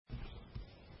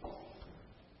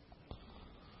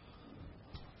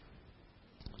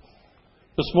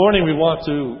This morning we want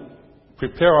to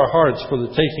prepare our hearts for the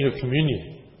taking of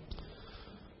communion.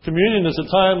 Communion is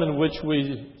a time in which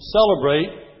we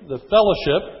celebrate the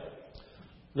fellowship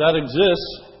that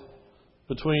exists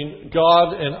between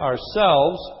God and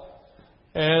ourselves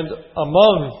and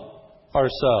among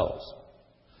ourselves.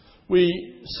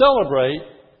 We celebrate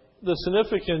the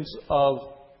significance of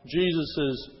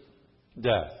Jesus'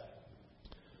 death.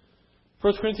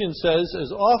 1 Corinthians says,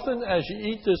 "As often as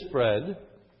you eat this bread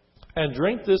and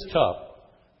drink this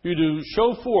cup, you do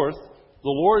show forth the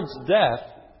Lord's death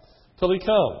till He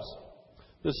comes."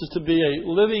 This is to be a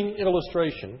living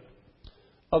illustration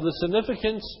of the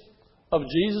significance of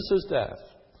Jesus' death.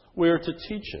 We are to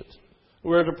teach it.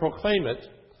 We are to proclaim it.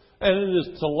 And it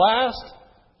is to last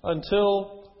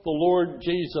until the Lord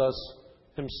Jesus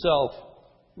Himself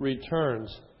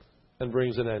returns and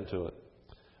brings an end to it.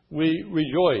 We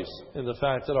rejoice in the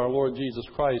fact that our Lord Jesus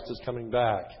Christ is coming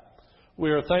back. We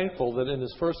are thankful that in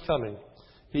His first coming,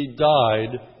 He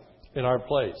died in our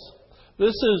place.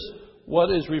 This is what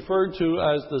is referred to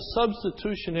as the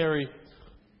substitutionary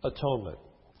atonement.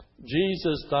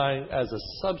 Jesus dying as a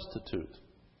substitute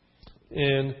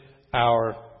in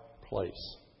our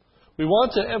place. We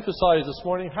want to emphasize this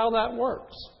morning how that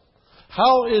works.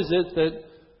 How is it that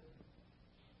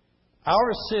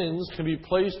our sins can be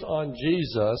placed on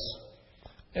Jesus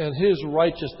and His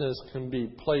righteousness can be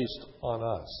placed on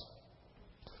us?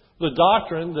 The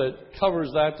doctrine that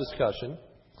covers that discussion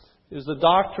is the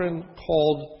doctrine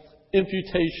called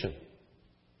imputation.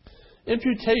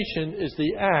 Imputation is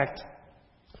the act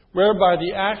whereby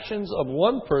the actions of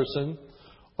one person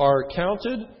are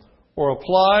counted or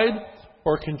applied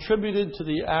or contributed to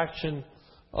the action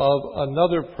of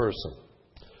another person.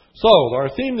 So, our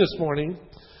theme this morning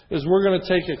is we're going to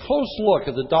take a close look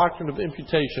at the doctrine of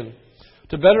imputation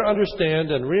to better understand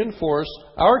and reinforce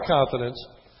our confidence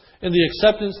in the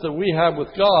acceptance that we have with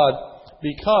God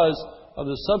because of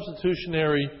the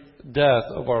substitutionary death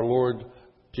of our Lord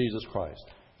Jesus Christ.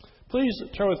 Please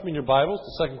turn with me in your Bibles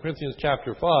to 2 Corinthians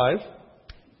chapter 5.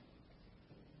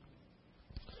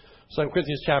 2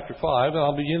 Corinthians chapter 5, and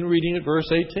I'll begin reading at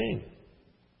verse 18.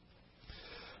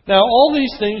 "Now all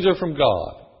these things are from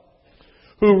God,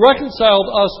 who reconciled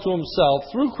us to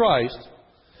Himself through Christ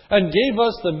and gave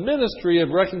us the ministry of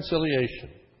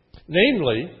reconciliation.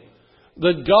 Namely,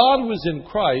 that God was in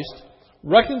Christ,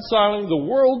 reconciling the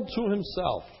world to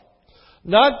Himself,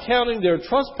 not counting their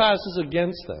trespasses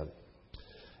against them.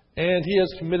 And He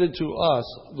has committed to us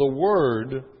the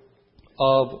word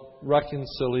of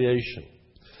reconciliation."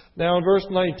 Now in verse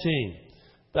 19,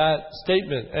 that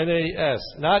statement, NAS,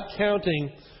 not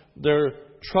counting their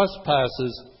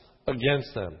trespasses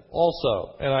against them.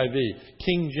 Also, NIV,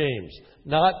 King James,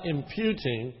 not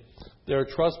imputing their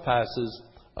trespasses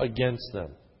against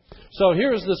them. So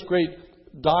here's this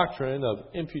great doctrine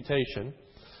of imputation.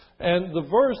 And the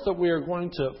verse that we are going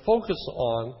to focus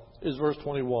on is verse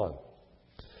 21.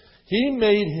 "He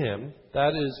made Him,"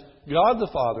 that is, God the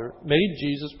Father, made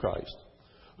Jesus Christ,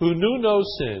 who knew no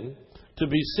sin, to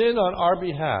be sin on our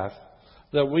behalf,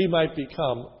 that we might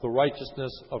become the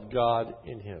righteousness of God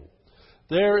in Him.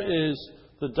 There is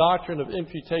the doctrine of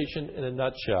imputation in a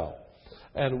nutshell.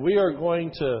 And we are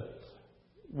going to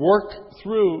work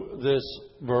through this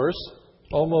verse,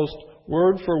 almost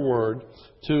word for word,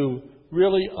 to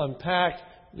really unpack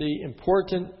the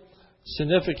important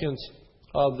significance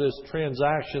of this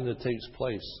transaction that takes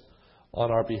place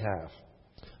on our behalf.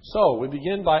 So, we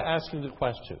begin by asking the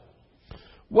question,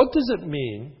 what does it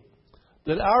mean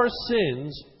that our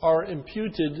sins are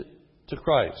imputed to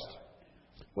Christ?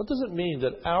 What does it mean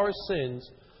that our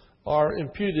sins are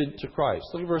imputed to Christ?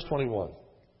 Look at verse 21.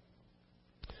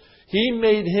 "He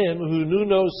made Him who knew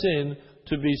no sin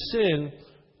to be sin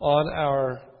on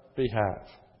our behalf."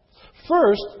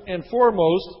 First and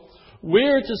foremost,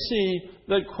 we're to see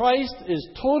that Christ is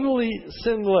totally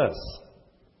sinless.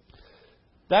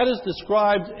 That is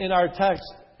described in our text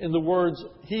in the words,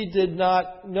 "He did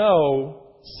not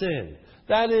know sin."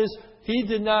 That is, He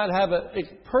did not have a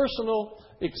personal,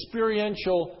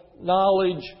 experiential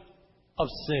knowledge of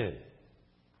sin.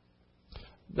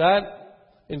 That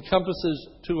encompasses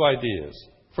two ideas.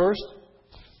 First,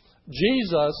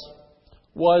 Jesus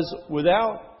was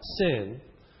without sin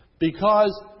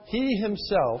because He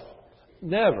Himself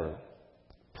never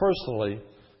personally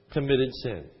committed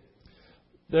sin.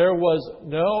 There was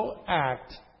no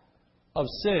act of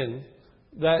sin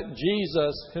that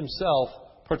Jesus Himself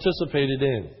participated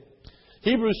in.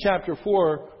 Hebrews chapter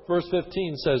 4, verse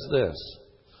 15 says this,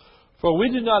 "For we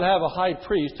do not have a high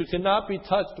priest who cannot be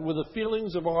touched with the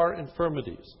feelings of our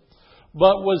infirmities,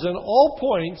 but was in all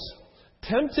points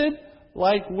tempted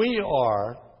like we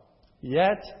are,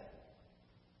 yet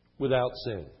without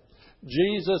sin.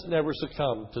 Jesus never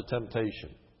succumbed to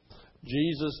temptation.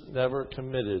 Jesus never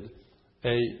committed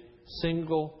a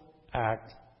single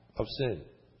act of sin.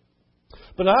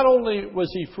 But not only was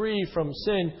he free from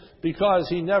sin because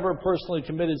he never personally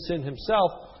committed sin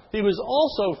himself, he was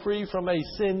also free from a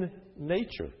sin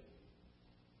nature.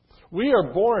 We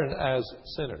are born as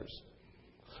sinners.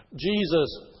 Jesus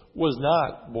was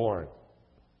not born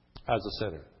as a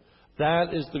sinner.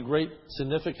 That is the great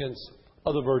significance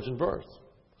of the virgin birth,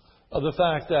 of the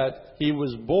fact that he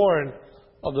was born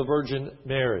of the Virgin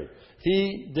Mary.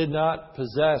 He did not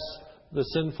possess the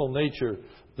sinful nature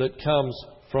that comes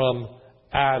from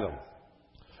Adam.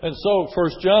 And so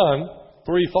 1 John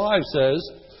 3:5 says,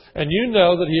 "And you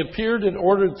know that he appeared in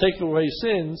order to take away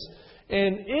sins,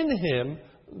 and in him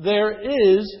there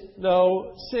is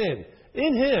no sin."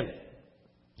 In him,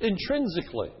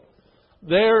 intrinsically,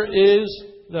 there is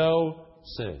no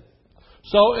sin.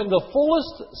 So in the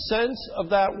fullest sense of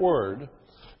that word,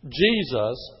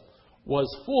 Jesus was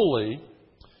fully,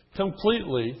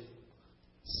 completely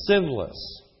sinless.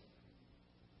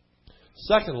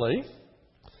 Secondly,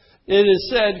 it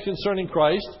is said concerning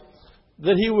Christ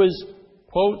that he was,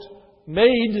 quote,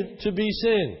 made to be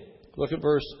sin. Look at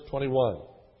verse 21.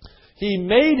 He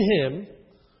made him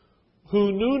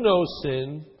who knew no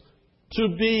sin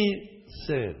to be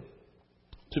sin.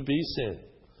 To be sin.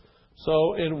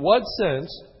 So in what sense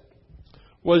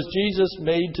was Jesus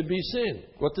made to be sin?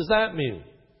 What does that mean?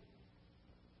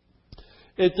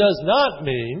 It does not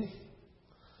mean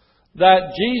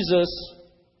that Jesus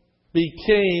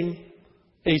became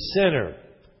a sinner,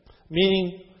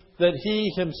 meaning that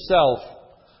he himself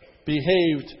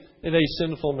behaved in a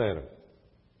sinful manner.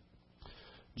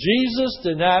 Jesus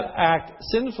did not act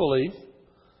sinfully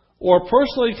or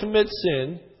personally commit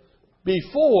sin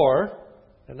before,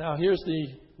 and now here's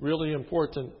the really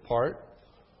important part,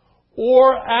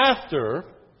 or after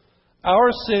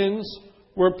our sins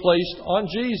were placed on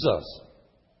Jesus.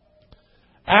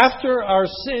 After our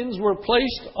sins were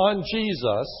placed on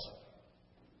Jesus,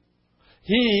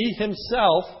 he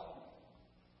himself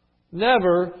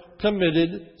never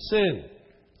committed sin.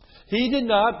 He did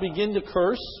not begin to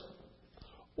curse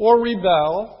or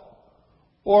rebel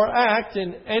or act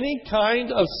in any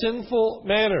kind of sinful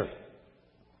manner.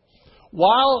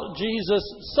 While Jesus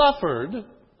suffered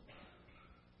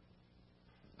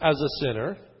as a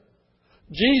sinner,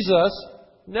 Jesus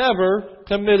never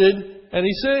committed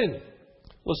any sin.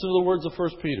 Listen to the words of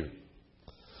 1 Peter.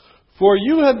 "For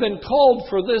you have been called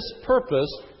for this purpose,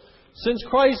 since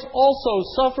Christ also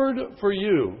suffered for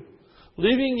you,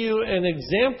 leaving you an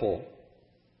example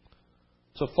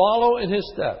to follow in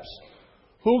his steps,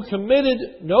 who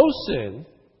committed no sin,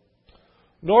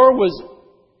 nor was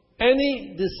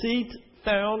any deceit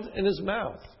found in his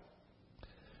mouth.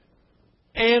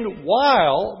 And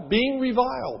while being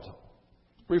reviled,"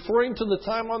 referring to the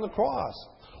time on the cross,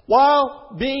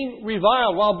 "while being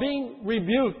reviled, while being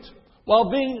rebuked, while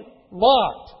being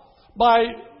mocked,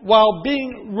 while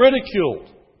being ridiculed,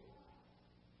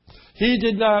 he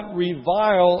did not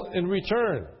revile in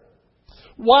return.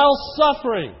 While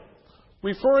suffering,"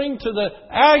 referring to the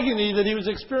agony that he was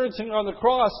experiencing on the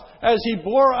cross as he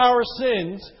bore our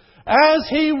sins, as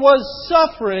he was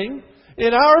suffering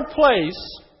in our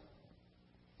place,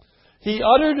 he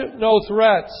uttered no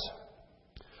threats,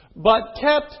 but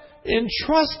kept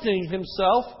entrusting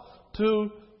himself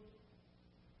to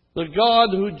the God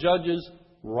who judges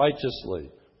righteously.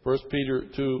 1 Peter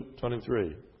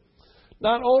 2:23.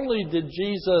 Not only did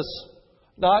Jesus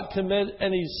not commit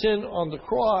any sin on the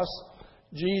cross,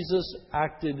 Jesus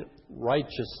acted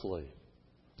righteously.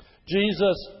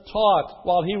 Jesus taught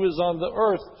while he was on the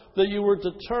earth that you were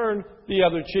to turn the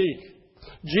other cheek.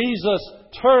 Jesus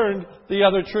turned the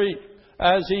other cheek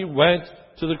as he went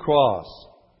to the cross.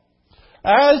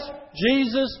 As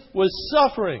Jesus was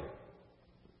suffering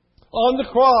on the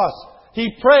cross,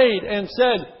 he prayed and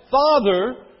said,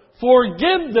 "Father,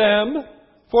 forgive them,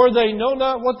 for they know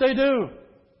not what they do."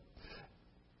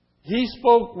 He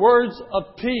spoke words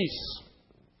of peace,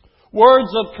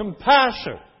 words of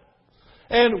compassion,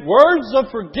 and words of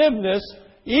forgiveness,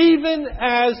 even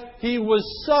as he was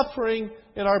suffering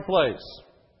in our place.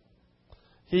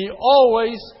 He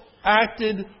always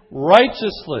acted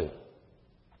righteously.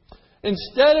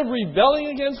 Instead of rebelling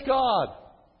against God,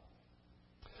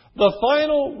 the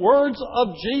final words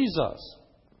of Jesus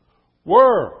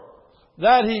were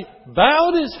that he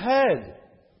bowed his head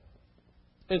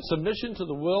in submission to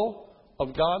the will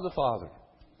of God the Father.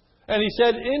 And he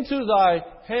said, "Into thy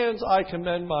hands I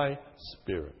commend my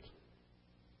spirit."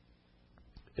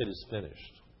 It is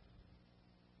finished.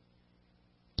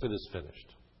 It is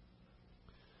finished.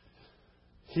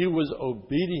 He was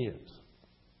obedient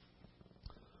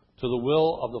to the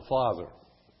will of the Father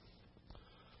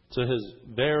to his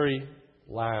very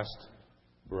last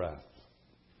breath.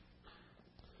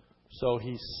 So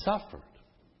he suffered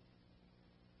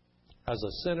as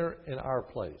a sinner in our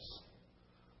place,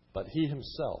 but he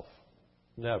himself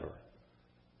never,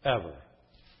 ever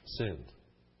sinned.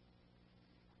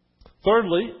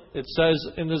 Thirdly, it says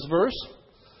in this verse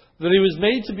that he was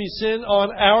made to be sin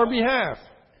on our behalf,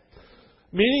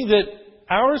 meaning that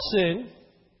our sin,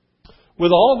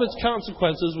 with all of its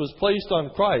consequences, was placed on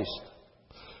Christ.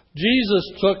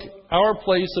 Jesus took our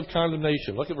place of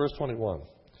condemnation. Look at verse 21.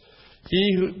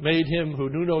 He who made him who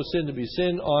knew no sin to be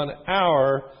sin on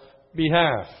our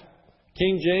behalf.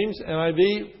 King James,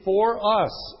 NIV, for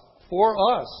us. For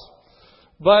us.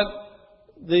 But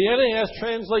the NAS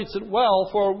translates it well,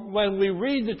 for when we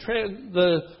read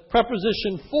the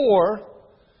preposition for,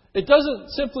 it doesn't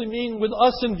simply mean with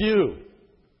us in view.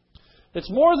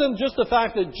 It's more than just the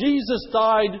fact that Jesus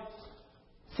died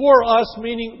for us,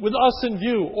 meaning with us in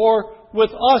view, or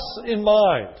with us in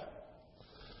mind.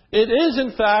 It is,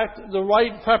 in fact, the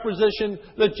right preposition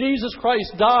that Jesus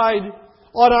Christ died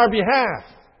on our behalf,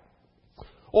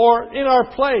 or in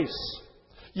our place.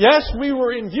 Yes, we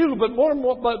were in view, but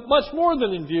much more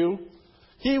than in view,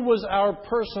 He was our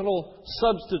personal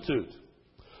substitute.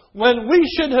 When we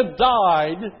should have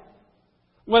died,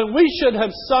 when we should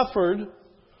have suffered,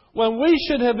 when we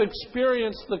should have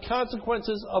experienced the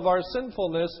consequences of our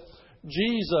sinfulness,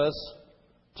 Jesus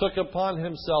took upon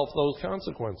Himself those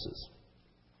consequences.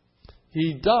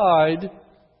 He died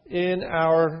in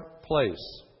our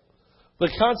place.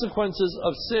 The consequences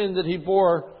of sin that He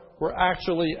bore were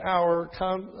actually our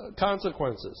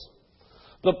consequences.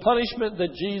 The punishment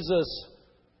that Jesus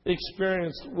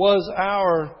experienced was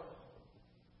our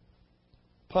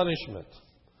punishment.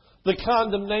 The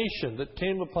condemnation that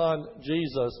came upon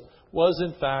Jesus was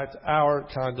in fact our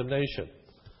condemnation.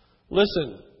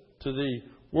 Listen to the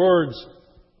words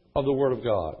of the Word of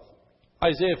God.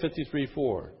 Isaiah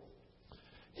 53:4.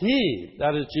 He,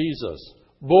 that is Jesus,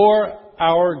 bore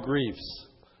our griefs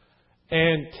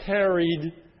and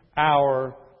carried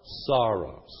our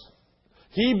sorrows.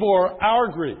 He bore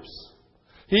our griefs.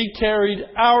 He carried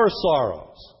our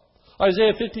sorrows.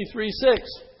 Isaiah 53:6.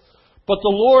 But the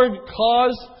Lord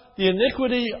caused the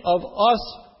iniquity of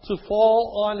us to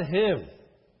fall on Him.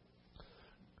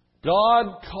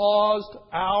 God caused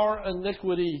our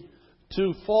iniquity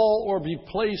to fall or be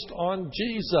placed on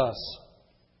Jesus.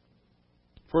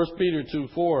 1 Peter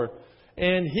 2:4.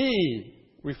 And He,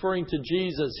 referring to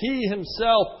Jesus, He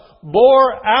Himself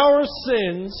bore our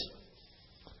sins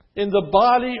in the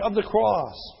body of the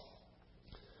cross.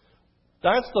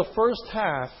 That's the first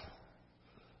half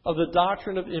of the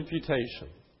doctrine of imputation.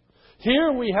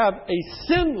 Here we have a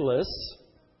sinless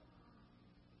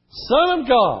Son of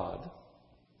God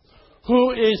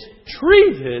who is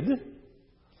treated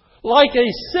like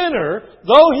a sinner,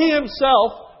 though He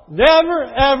Himself never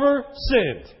ever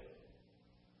sinned.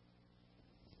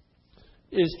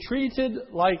 Is treated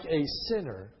like a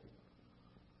sinner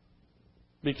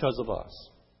because of us.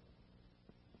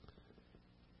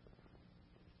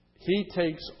 He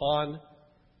takes on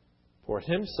for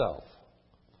Himself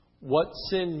what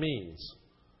sin means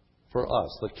for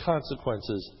us, the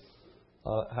consequences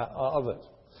of it.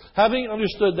 Having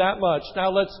understood that much,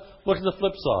 now let's look at the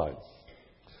flip side.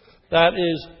 That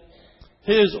is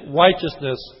His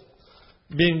righteousness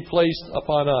being placed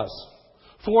upon us.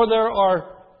 For there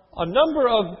are a number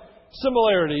of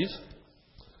similarities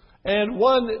and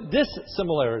one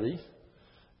dissimilarity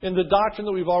in the doctrine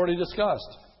that we've already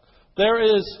discussed. There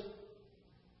is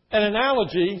an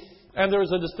analogy and there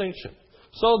is a distinction,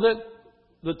 so that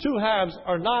the two halves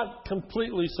are not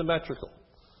completely symmetrical.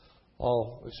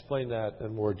 I'll explain that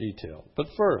in more detail. But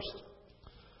first,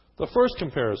 the first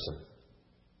comparison.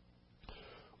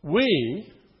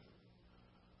 We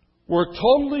were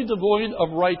totally devoid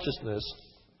of righteousness,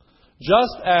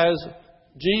 just as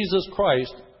Jesus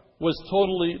Christ was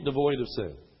totally devoid of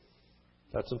sin.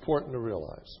 That's important to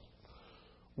realize.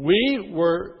 We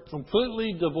were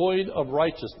completely devoid of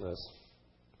righteousness,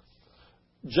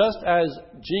 just as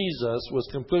Jesus was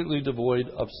completely devoid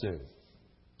of sin.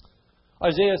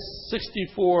 Isaiah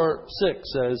 64:6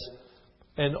 says,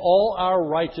 and all our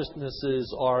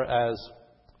righteousnesses are as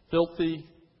filthy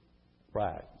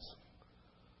rags.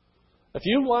 If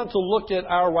you want to look at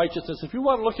our righteousness, if you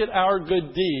want to look at our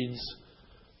good deeds,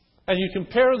 and you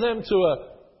compare them to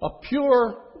a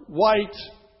pure, white,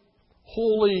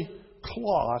 holy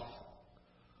cloth,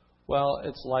 well,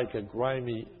 it's like a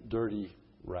grimy, dirty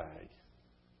rag.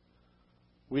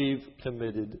 We've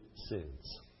committed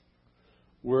sins.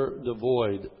 we're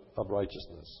devoid of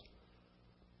righteousness.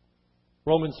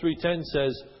 Romans 3:10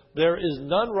 says, there is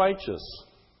none righteous.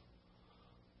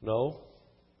 No,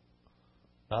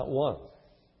 not one.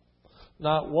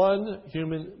 Not one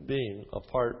human being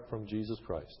apart from Jesus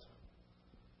Christ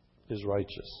is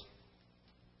righteous.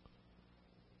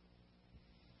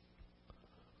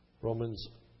 Romans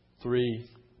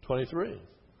 3:23.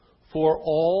 For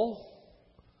all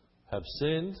have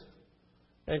sinned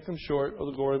and come short of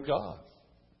the glory of God.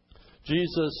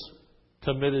 Jesus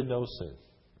committed no sin.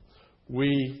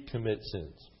 We commit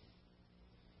sins.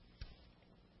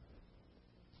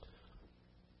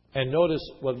 And notice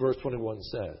what verse 21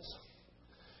 says.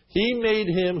 He made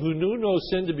him who knew no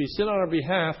sin to be sin on our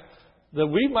behalf, that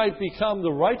we might become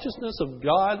the righteousness of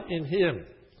God in him.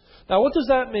 Now, what does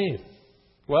that mean?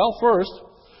 Well, first,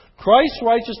 Christ's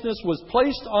righteousness was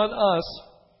placed on us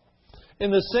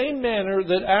in the same manner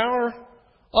that our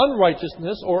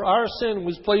unrighteousness or our sin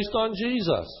was placed on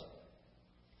Jesus.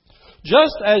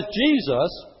 Just as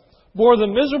Jesus bore the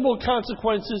miserable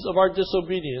consequences of our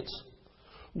disobedience,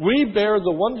 we bear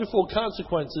the wonderful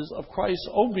consequences of Christ's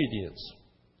obedience.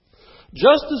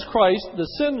 Just as Christ, the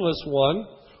sinless one,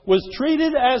 was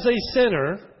treated as a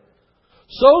sinner,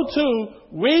 so too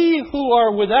we who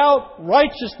are without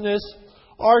righteousness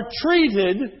are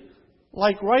treated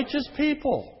like righteous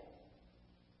people.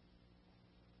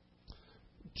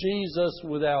 Jesus,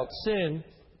 without sin,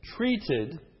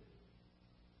 treated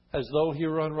as though he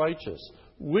were unrighteous.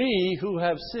 We who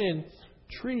have sinned,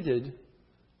 treated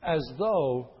as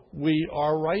though we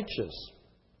are righteous.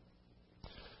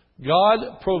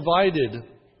 God provided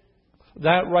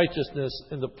that righteousness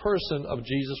in the person of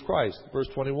Jesus Christ. Verse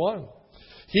 21.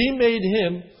 He made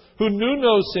him who knew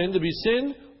no sin to be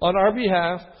sin on our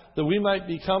behalf, that we might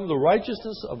become the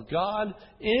righteousness of God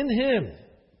in him.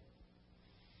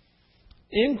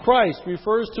 In Christ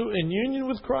refers to in union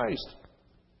with Christ.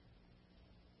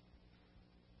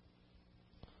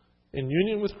 In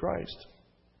union with Christ.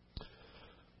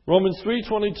 Romans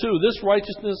 3:22, this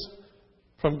righteousness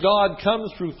from God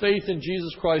comes through faith in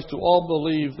Jesus Christ. To all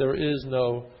believe there is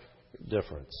no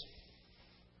difference.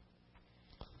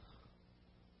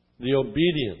 The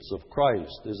obedience of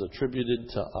Christ is attributed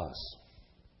to us.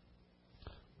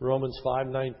 Romans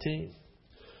 5:19.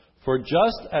 For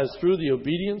just as through the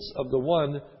obedience of the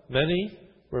one many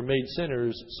were made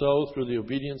sinners, so through the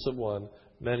obedience of one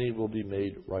many will be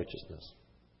made righteousness.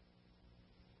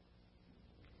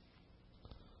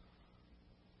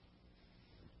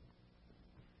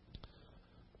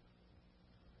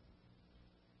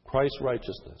 Christ's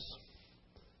righteousness,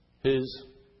 his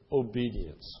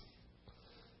obedience,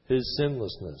 his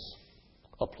sinlessness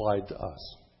applied to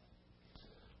us.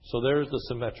 So there's the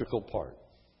symmetrical part.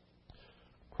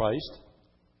 Christ,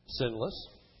 sinless.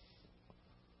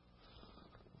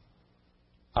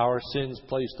 Our sins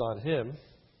placed on him.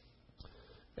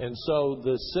 And so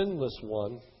the sinless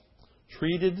one,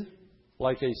 treated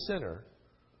like a sinner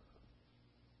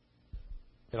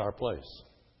in our place.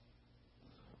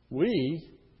 We,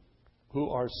 who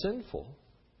are sinful,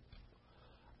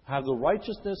 have the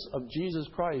righteousness of Jesus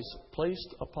Christ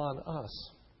placed upon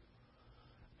us.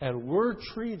 And we're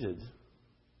treated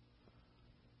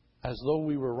as though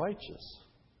we were righteous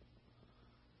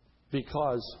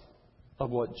because of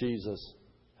what Jesus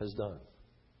has done.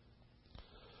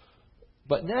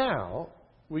 But now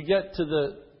we get to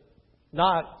the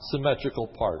not symmetrical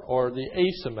part, or the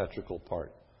asymmetrical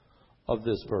part of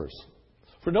this verse.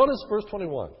 For notice verse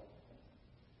 21.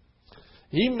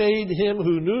 He made him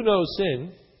who knew no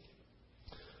sin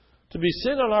to be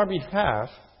sin on our behalf,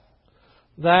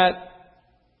 that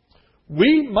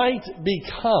we might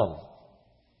become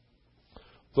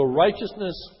the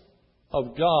righteousness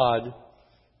of God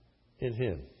in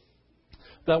him.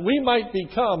 That we might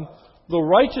become the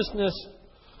righteousness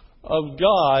of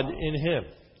God in him.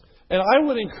 And I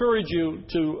would encourage you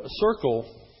to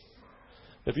circle,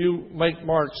 if you make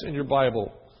marks in your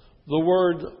Bible, the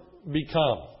word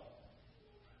become.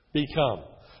 Become.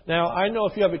 Now, I know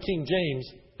if you have a King James,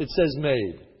 it says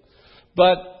made.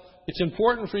 But it's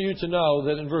important for you to know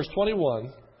that in verse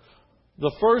 21,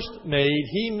 the first made,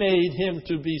 he made him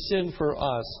to be sin for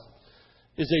us,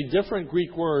 is a different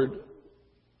Greek word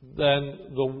than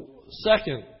the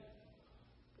second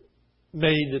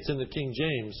made that's in the King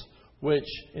James, which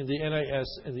in the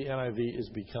NAS and the NIV is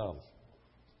become.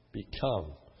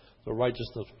 Become the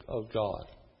righteousness of God.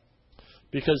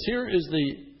 Because here is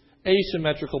the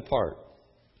asymmetrical part.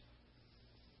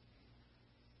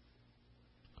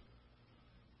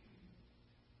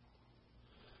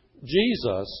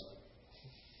 Jesus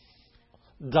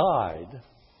died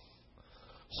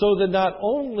so that not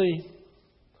only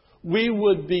we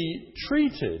would be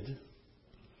treated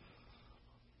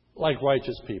like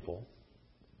righteous people,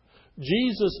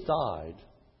 Jesus died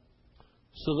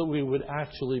so that we would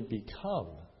actually become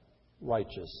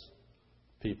righteous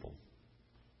people.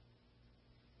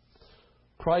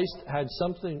 God had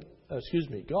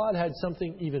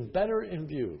something even better in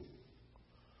view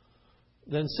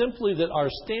than simply that our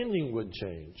standing would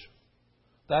change.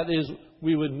 That is,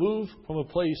 we would move from a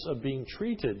place of being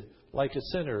treated like a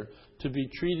sinner to be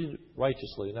treated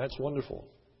righteously, and that's wonderful.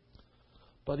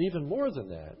 But even more than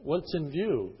that, what's in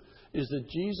view is that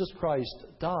Jesus Christ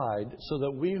died so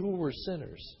that we who were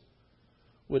sinners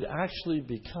would actually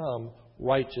become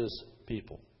righteous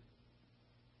people.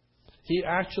 He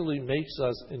actually makes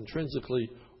us intrinsically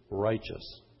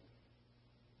righteous.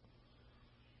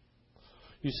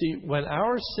 You see, when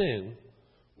our sin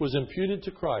was imputed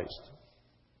to Christ,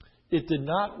 it did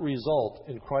not result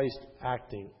in Christ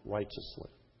acting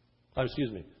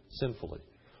sinfully.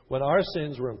 When our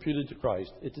sins were imputed to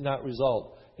Christ, it did not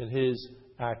result in His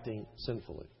acting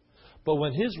sinfully. But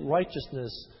when His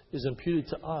righteousness is imputed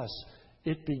to us,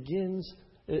 it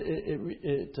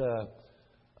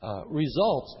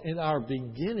results in our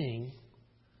beginning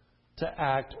to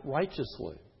act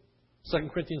righteously. 2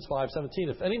 Corinthians 5:17,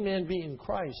 if any man be in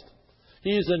Christ,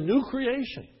 he is a new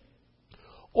creation.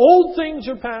 Old things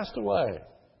are passed away.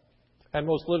 And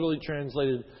most literally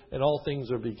translated, and all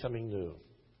things are becoming new.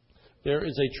 There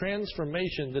is a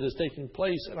transformation that is taking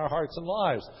place in our hearts and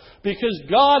lives because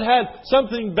God had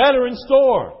something better in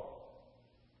store.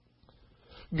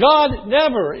 God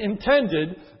never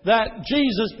intended that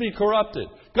Jesus be corrupted.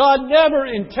 God never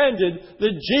intended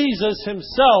that Jesus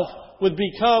Himself would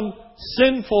become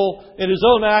sinful in His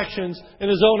own actions, in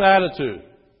His own attitude.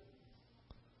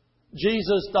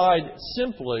 Jesus died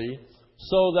simply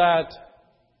so that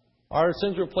our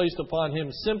sins were placed upon Him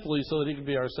simply so that He could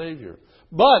be our Savior.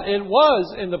 But it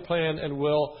was in the plan and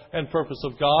will and purpose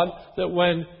of God that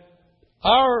when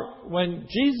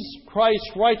Jesus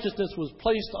Christ's righteousness was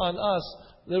placed on us,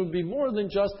 there would be more than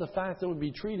just the fact that we would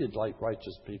be treated like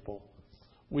righteous people.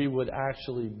 We would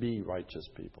actually be righteous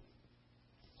people.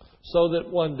 So that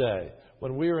one day,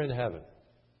 when we are in heaven,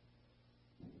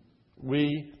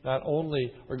 we not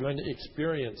only are going to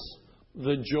experience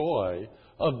the joy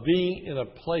of being in a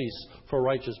place for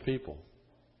righteous people.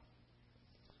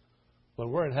 When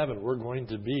we're in heaven, we're going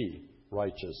to be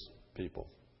righteous people.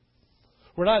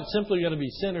 We're not simply going to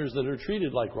be sinners that are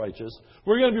treated like righteous.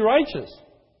 We're going to be righteous.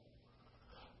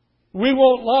 We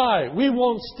won't lie. We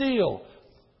won't steal.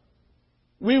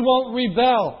 We won't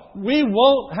rebel. We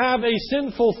won't have a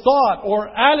sinful thought or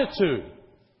attitude.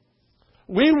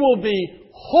 We will be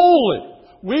holy.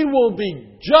 We will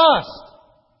be just.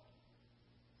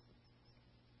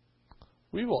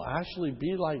 We will actually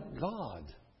be like God,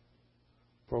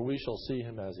 for we shall see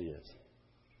Him as He is.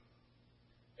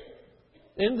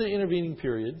 In the intervening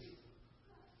period,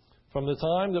 from the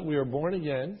time that we are born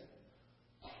again,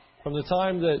 from the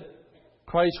time that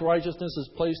Christ's righteousness is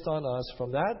placed on us,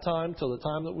 from that time till the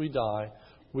time that we die,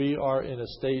 we are in a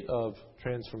state of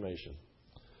transformation.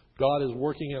 God is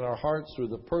working in our hearts through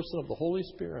the person of the Holy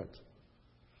Spirit.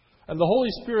 And the Holy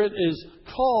Spirit is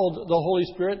called the Holy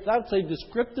Spirit. That's a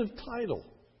descriptive title.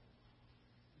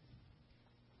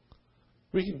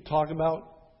 We can talk about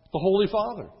the Holy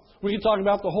Father. We can talk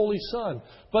about the Holy Son.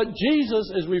 But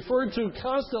Jesus is referred to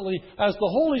constantly as the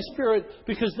Holy Spirit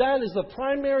because that is the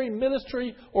primary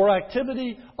ministry or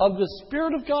activity of the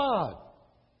Spirit of God.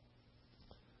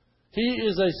 He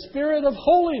is a spirit of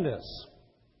holiness.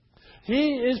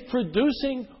 He is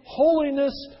producing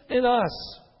holiness in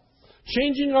us.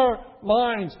 Changing our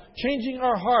minds, changing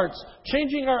our hearts,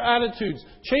 changing our attitudes,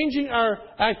 changing our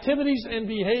activities and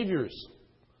behaviors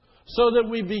so that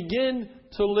we begin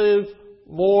to live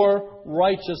more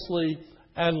righteously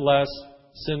and less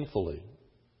sinfully.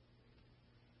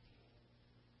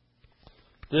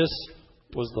 This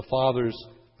was the Father's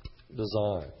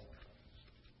design.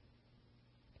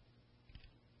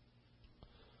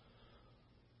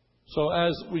 So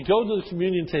as we go to the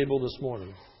communion table this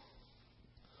morning,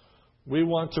 we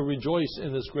want to rejoice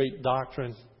in this great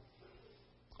doctrine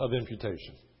of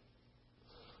imputation.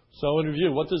 So in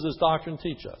review, what does this doctrine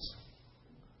teach us?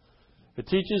 It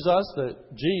teaches us that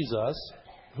Jesus,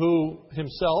 who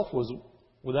Himself was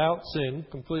without sin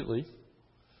completely,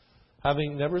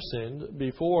 having never sinned,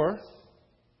 before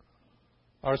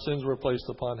our sins were placed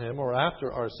upon Him or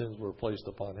after our sins were placed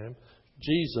upon Him,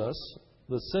 Jesus,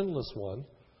 the sinless one,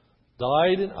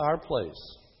 died in our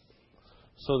place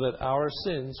so that our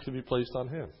sins could be placed on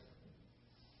Him.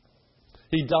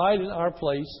 He died in our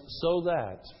place so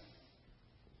that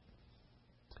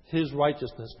His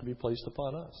righteousness could be placed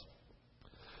upon us.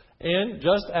 And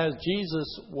just as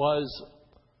Jesus was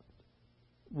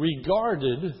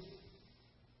regarded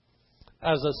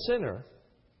as a sinner,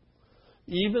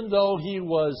 even though he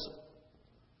was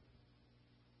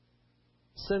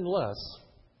sinless,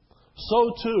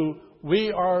 so too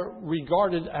we are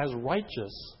regarded as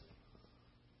righteous,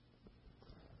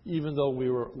 even though we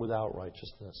were without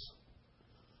righteousness.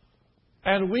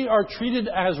 And we are treated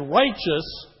as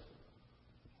righteous,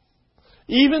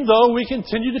 even though we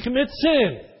continue to commit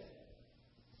sin.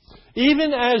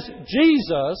 Even as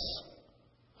Jesus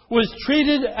was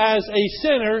treated as a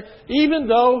sinner, even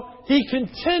though he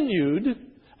continued,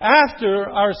 after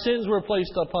our sins were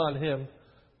placed upon him,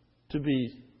 to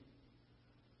be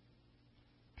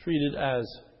treated as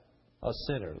a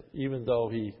sinner, even though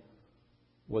he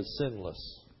was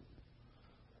sinless.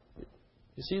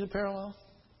 You see the parallel?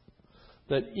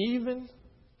 That even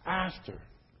after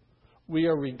we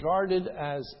are regarded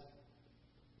as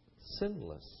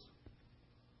sinless,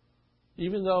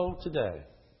 even though today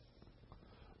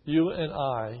you and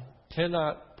I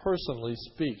cannot personally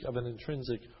speak of an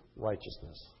intrinsic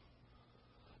righteousness.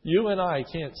 You and I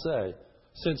can't say,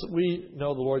 since we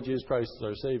know the Lord Jesus Christ is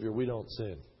our Savior, we don't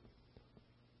sin.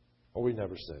 Or we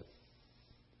never sin.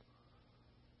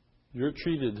 You're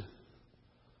treated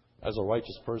as a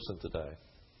righteous person today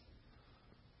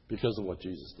because of what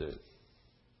Jesus did.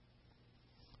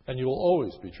 And you will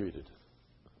always be treated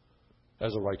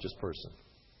as a righteous person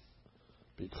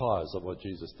because of what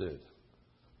Jesus did.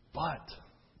 But,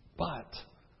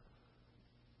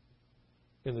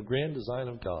 in the grand design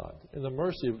of God, in the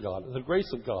mercy of God, in the grace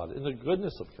of God, in the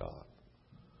goodness of God,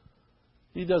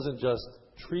 He doesn't just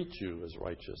treat you as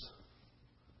righteous.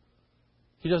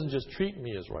 He doesn't just treat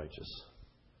me as righteous.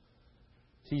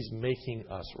 He's making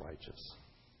us righteous.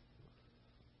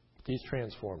 He's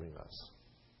transforming us.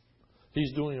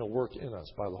 He's doing a work in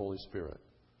us by the Holy Spirit.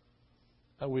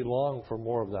 And we long for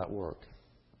more of that work.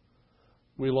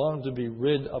 We long to be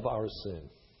rid of our sin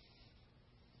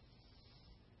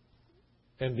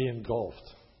and be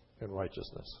engulfed in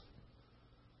righteousness.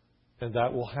 And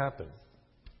that will happen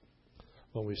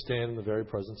when we stand in the very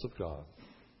presence of God,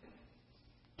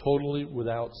 totally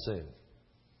without sin,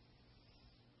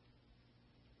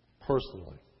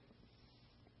 personally,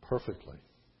 perfectly,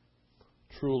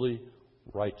 truly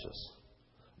righteous,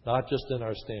 not just in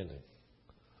our standing,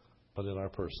 but in our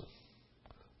person.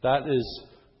 That is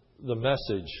the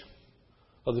message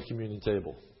of the communion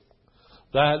table.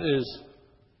 That is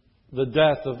the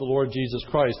death of the Lord Jesus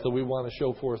Christ that we want to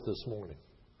show forth this morning.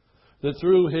 That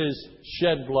through His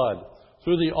shed blood,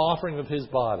 through the offering of His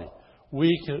body,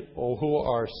 we can, or who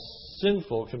are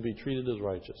sinful, can be treated as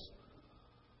righteous.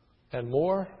 And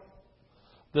more,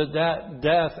 that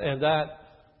death and that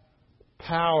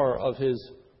power of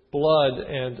His blood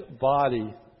and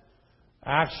body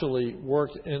actually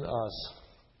work in us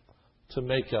to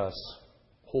make us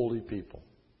holy people.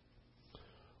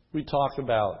 We talk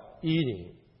about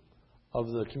eating of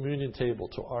the communion table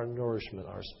to our nourishment,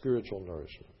 our spiritual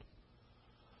nourishment.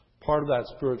 Part of that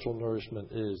spiritual nourishment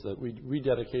is that we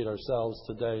rededicate ourselves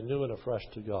today new and afresh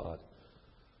to God,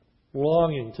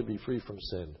 longing to be free from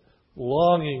sin,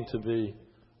 longing to be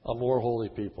a more holy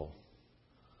people.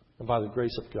 And by the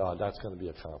grace of God, that's going to be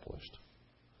accomplished,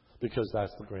 because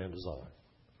that's the grand design.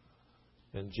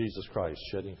 And Jesus Christ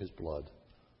shedding His blood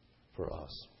for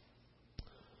us.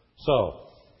 So,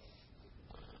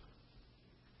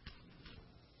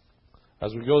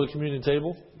 as we go to the communion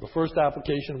table, the first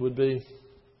application would be,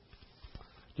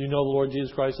 do you know the Lord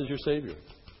Jesus Christ as your Savior?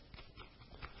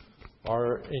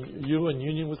 Are you in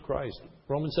union with Christ?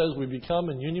 Romans says we become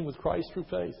in union with Christ through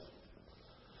faith.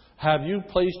 Have you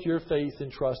placed your faith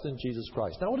and trust in Jesus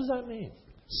Christ? Now, what does that mean?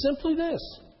 Simply this.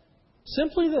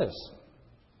 Simply this.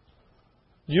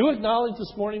 You acknowledge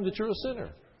this morning that you're a sinner.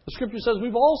 The Scripture says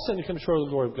we've all sinned and come short of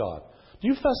the glory of God. Do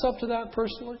you fess up to that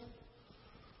personally?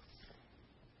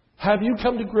 Have you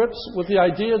come to grips with the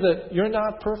idea that you're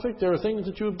not perfect? There are things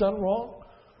that you have done wrong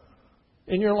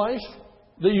in your life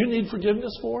that you need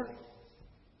forgiveness for?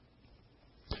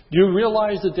 Do you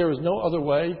realize that there is no other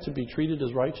way to be treated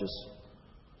as righteous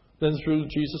than through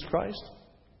Jesus Christ?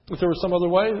 If there was some other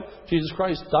way, Jesus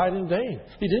Christ died in vain.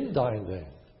 He didn't die in vain.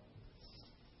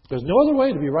 There's no other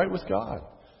way to be right with God.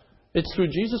 It's through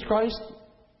Jesus Christ,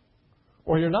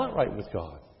 or you're not right with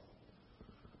God.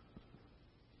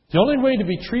 The only way to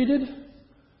be treated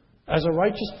as a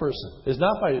righteous person is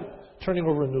not by turning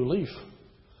over a new leaf.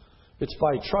 It's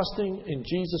by trusting in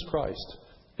Jesus Christ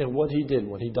and what He did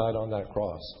when He died on that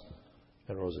cross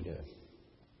and rose again.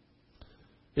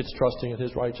 It's trusting in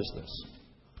His righteousness.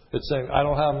 It's saying, I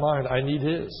don't have mine, I need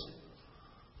His.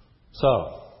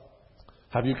 So,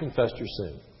 have you confessed your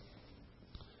sin?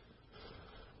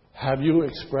 Have you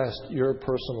expressed your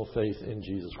personal faith in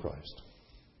Jesus Christ?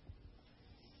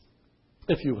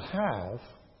 If you have,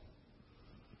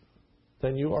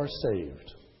 then you are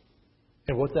saved.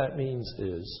 And what that means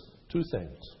is two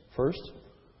things. First,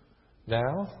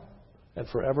 now and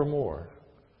forevermore,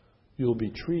 you will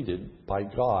be treated by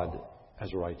God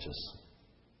as righteous.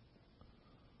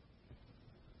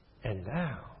 And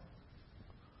now,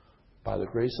 by the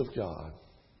grace of God,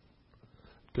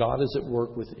 God is at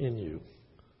work within you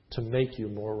to make you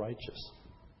more righteous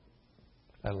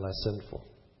and less sinful.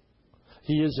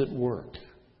 He is at work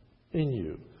in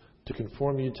you to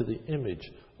conform you to the image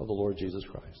of the Lord Jesus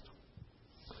Christ.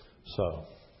 So,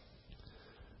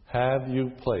 have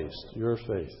you placed your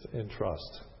faith and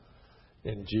trust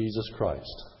in Jesus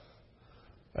Christ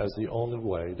as the only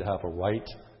way to have a right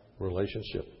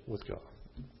relationship with God?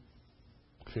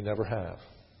 If you never have,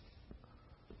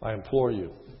 I implore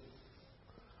you.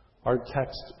 Our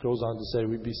text goes on to say,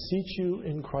 we beseech you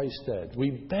in Christ's stead.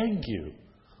 We beg you,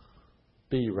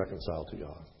 be reconciled to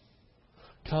God.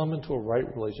 Come into a right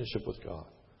relationship with God.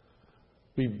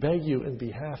 We beg you in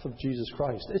behalf of Jesus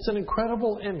Christ. It's an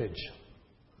incredible image.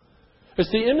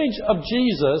 It's the image of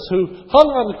Jesus who hung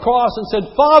on the cross and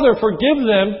said, Father, forgive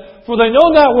them, for they know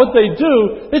not what they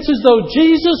do. It's as though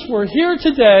Jesus were here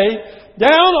today,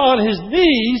 down on His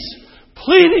knees,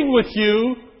 pleading with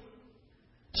you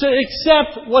to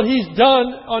accept what He's done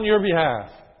on your behalf.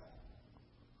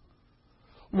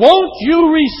 Won't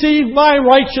you receive my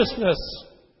righteousness?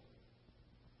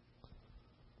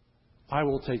 I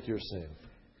will take your sin.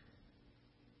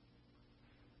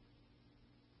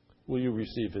 Will you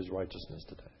receive His righteousness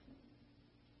today?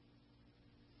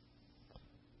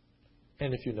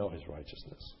 And if you know His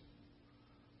righteousness,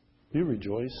 you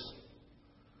rejoice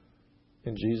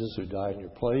in Jesus who died in your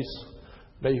place.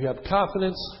 May you have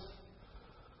confidence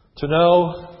to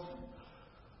know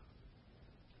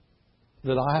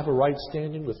that I have a right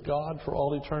standing with God for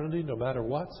all eternity, no matter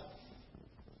what.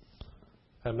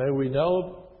 And may we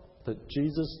know that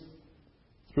Jesus,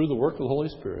 through the work of the Holy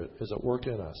Spirit, is at work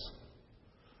in us,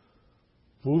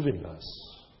 moving us,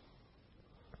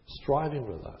 striving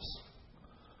with us,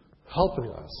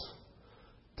 helping us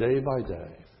day by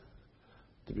day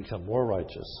to become more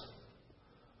righteous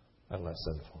and less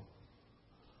sinful.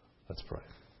 Let's pray.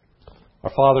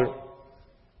 Our Father,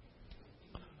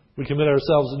 we commit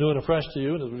ourselves anew and afresh to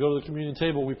you, and as we go to the communion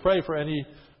table, we pray for any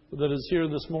that is here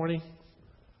this morning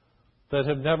that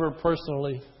have never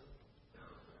personally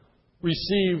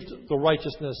received the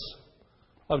righteousness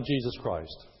of Jesus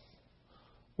Christ.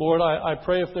 Lord, I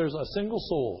pray if there's a single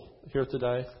soul here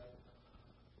today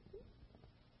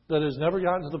that has never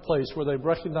gotten to the place where they've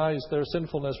recognized their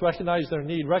sinfulness, recognized their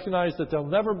need, recognized that they'll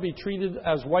never be treated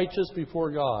as righteous before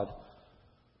God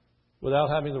without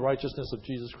having the righteousness of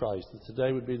Jesus Christ. And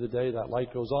today would be the day that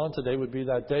light goes on. Today would be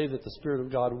that day that the Spirit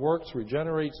of God works,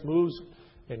 regenerates, moves,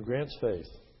 and grants faith.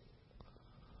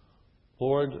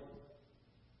 Lord,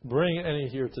 bring any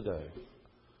here today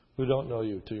who don't know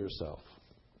you to yourself.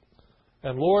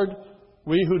 And Lord,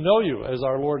 we who know you as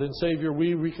our Lord and Savior,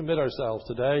 we recommit ourselves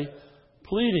today,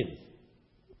 pleading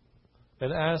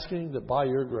and asking that by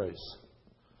your grace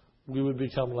we would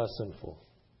become less sinful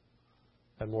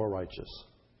and more righteous.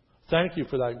 Thank you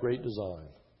for that great design.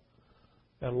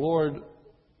 And Lord,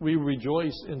 we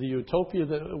rejoice in the utopia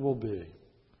that it will be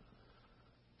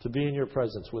to be in your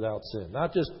presence without sin.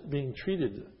 Not just being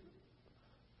treated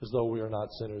as though we are not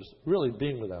sinners, really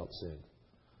being without sin.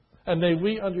 And may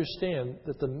we understand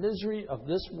that the misery of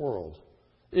this world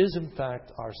is in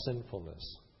fact our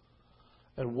sinfulness.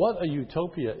 And what a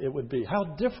utopia it would be. How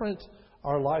different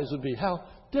our lives would be. How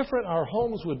different our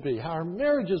homes would be. How our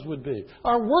marriages would be.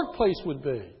 Our workplace would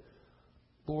be.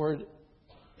 Lord,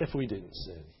 if we didn't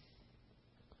sin.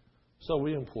 So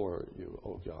we implore you,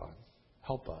 O God,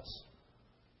 help us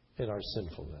in our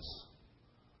sinfulness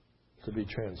to be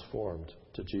transformed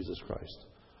to Jesus Christ.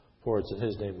 For it's in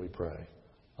His name we pray.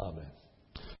 Amen.